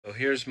So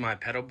here's my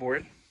pedal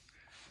board.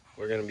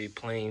 We're going to be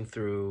playing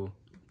through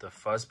the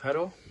fuzz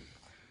pedal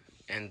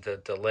and the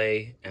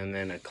delay and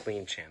then a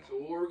clean channel. So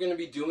what we're going to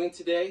be doing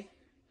today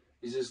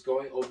is just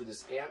going over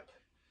this amp.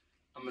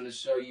 I'm going to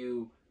show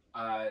you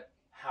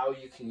how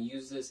you can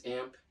use this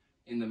amp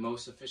in the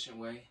most efficient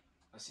way.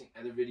 I've seen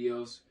other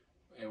videos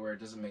where it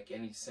doesn't make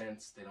any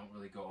sense. They don't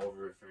really go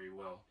over it very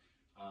well.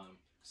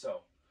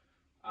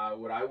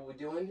 What I will be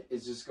doing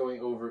is just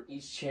going over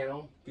each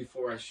channel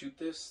before I shoot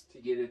this to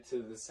get it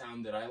to the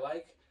sound that I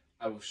like.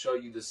 I will show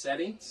you the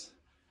settings.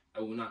 I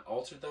will not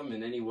alter them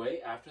in any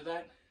way after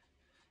that.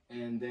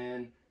 And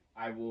then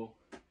I will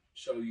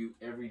show you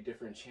every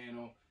different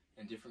channel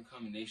and different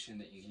combination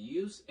that you can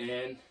use.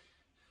 And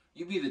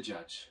you be the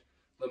judge.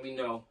 Let me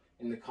know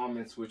in the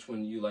comments which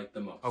one you like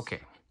the most. Okay,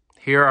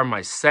 here are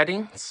my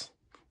settings.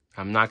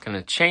 I'm not going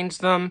to change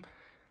them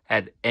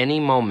at any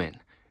moment.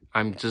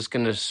 I'm just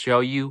going to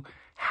show you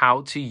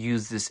how to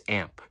use this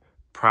amp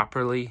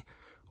properly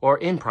or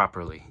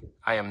improperly.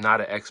 I am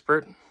not an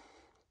expert.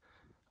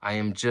 I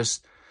am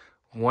just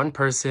one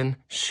person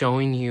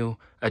showing you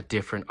a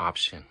different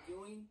option.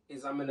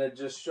 I'm going to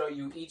just show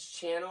you each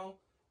channel.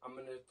 I'm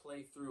going to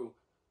play through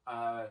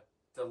a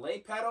delay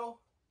pedal.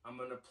 I'm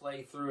going to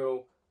play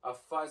through a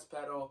fuzz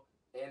pedal,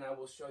 and I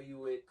will show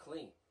you it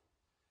clean.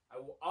 I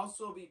will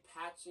also be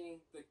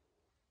patching the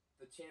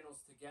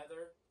channels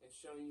together and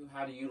showing you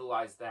how to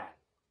utilize that.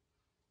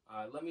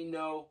 Let me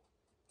know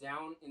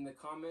down in the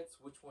comments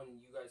which one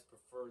you guys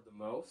prefer the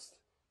most,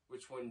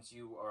 which ones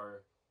you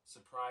are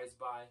surprised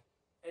by.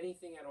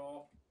 Anything at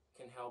all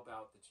can help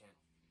out the channel.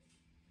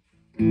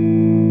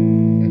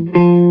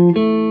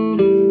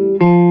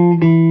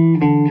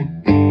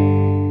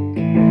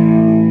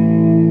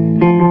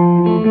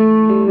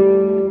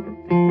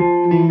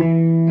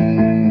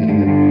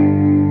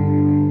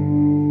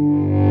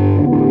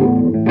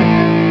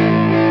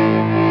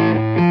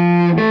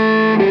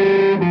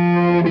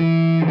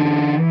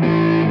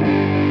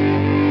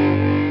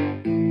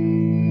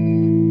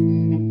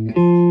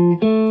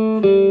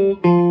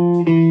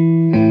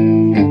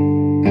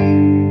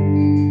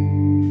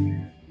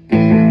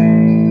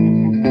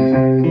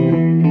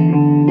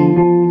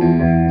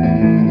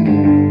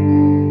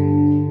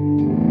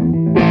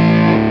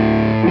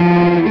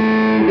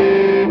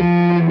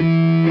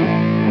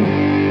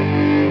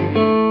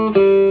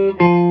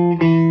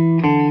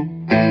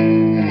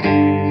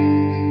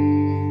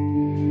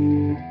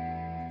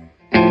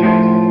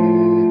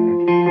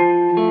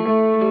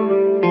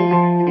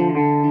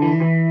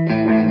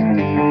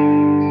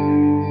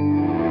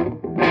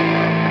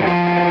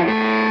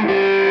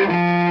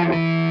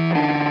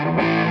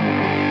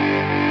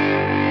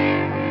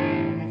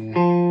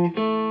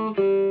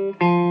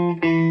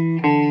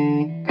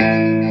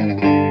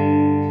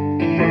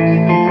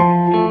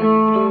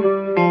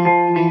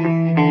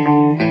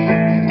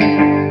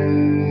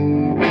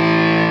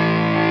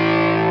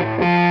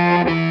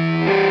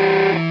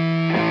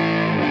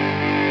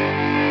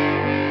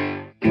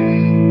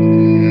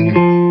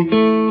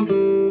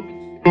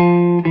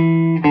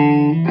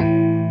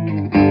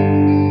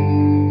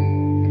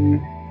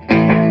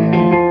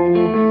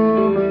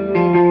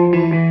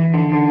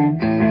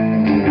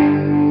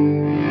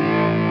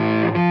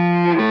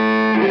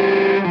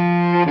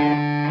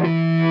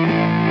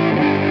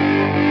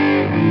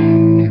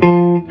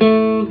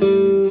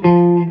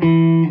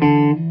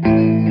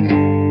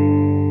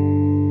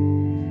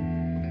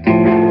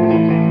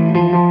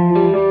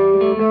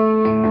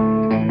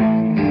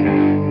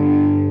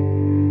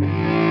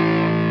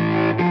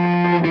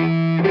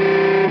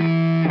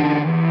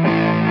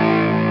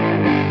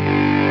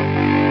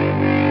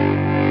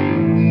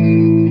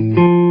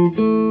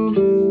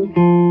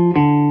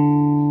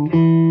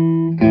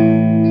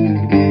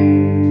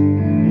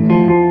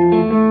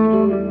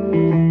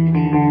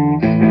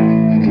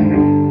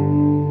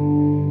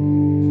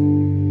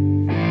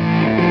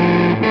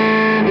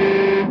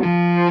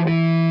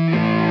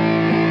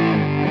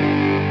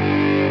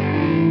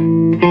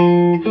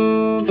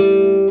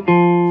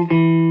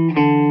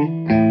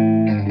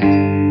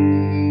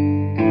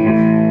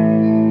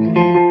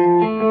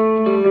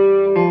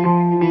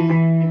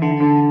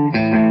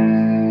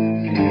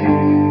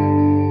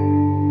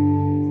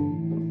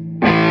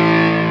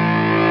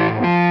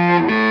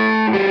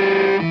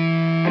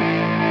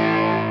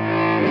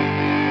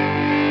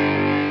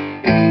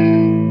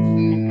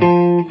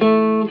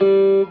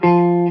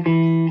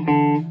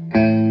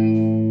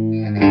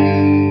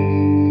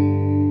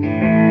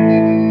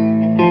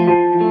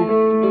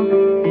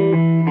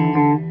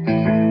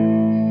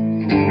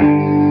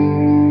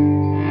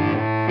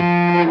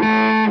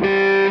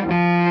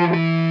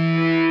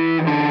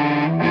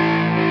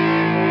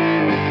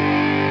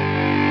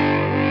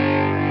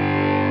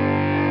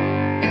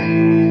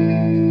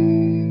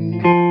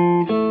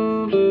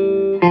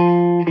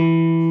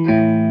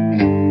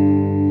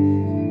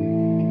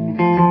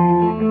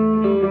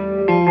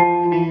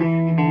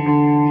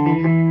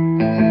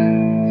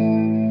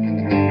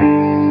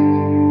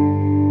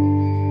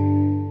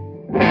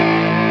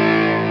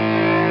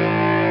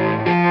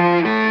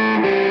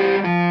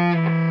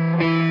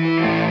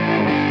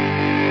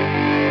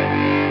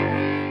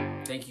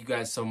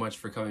 guys so much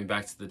for coming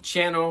back to the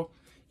channel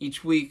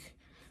each week.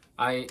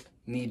 I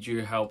need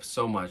your help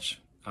so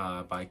much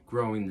by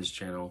growing this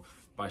channel,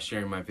 by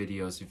sharing my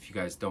videos. If you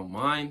guys don't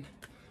mind,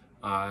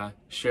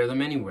 share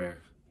them anywhere.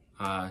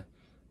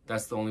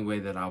 That's the only way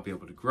that I'll be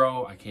able to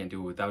grow. I can't do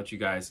it without you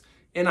guys,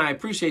 and I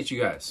appreciate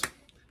you guys.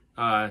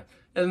 Other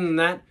than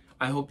that,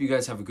 I hope you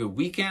guys have a good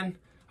weekend.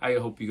 I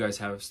hope you guys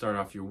start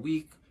off your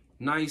week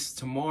nice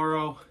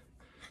tomorrow,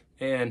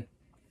 and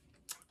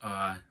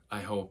I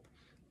hope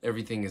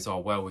everything is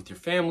all well with your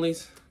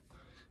families.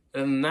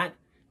 Other than that,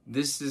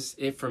 this is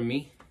it from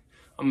me.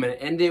 I'm gonna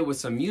end it with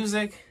some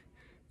music,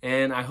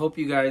 and I hope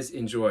you guys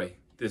enjoy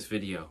this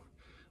video.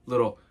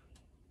 Little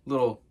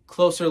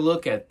closer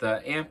look at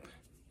the amp,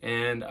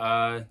 and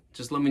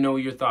just let me know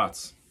your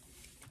thoughts.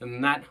 Other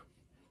than that,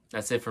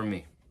 that's it from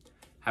me.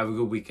 Have a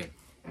good weekend.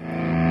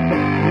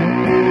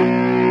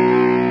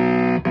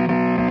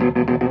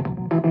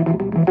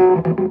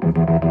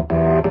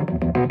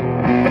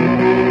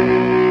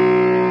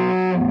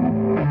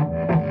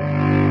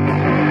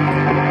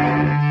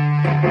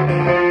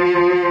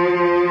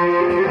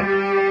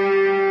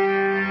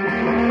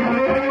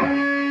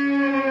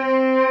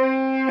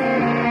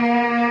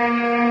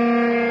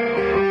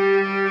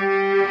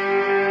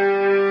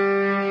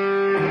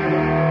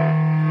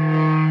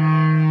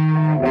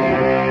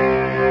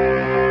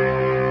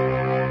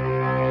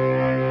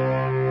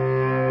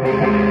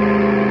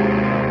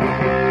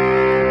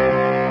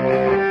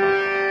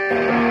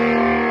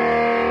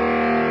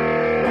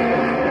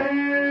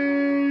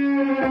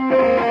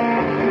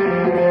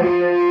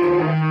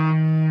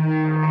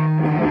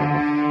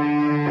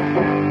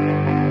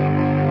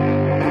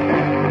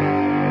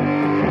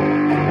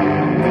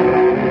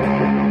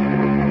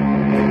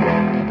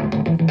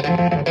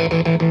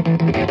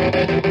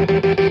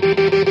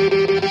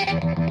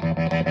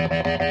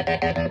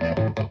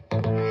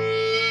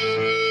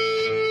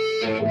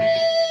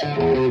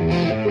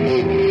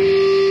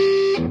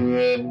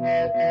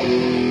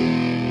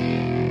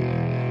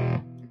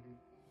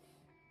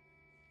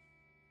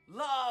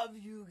 Love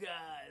you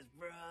guys,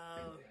 bruh.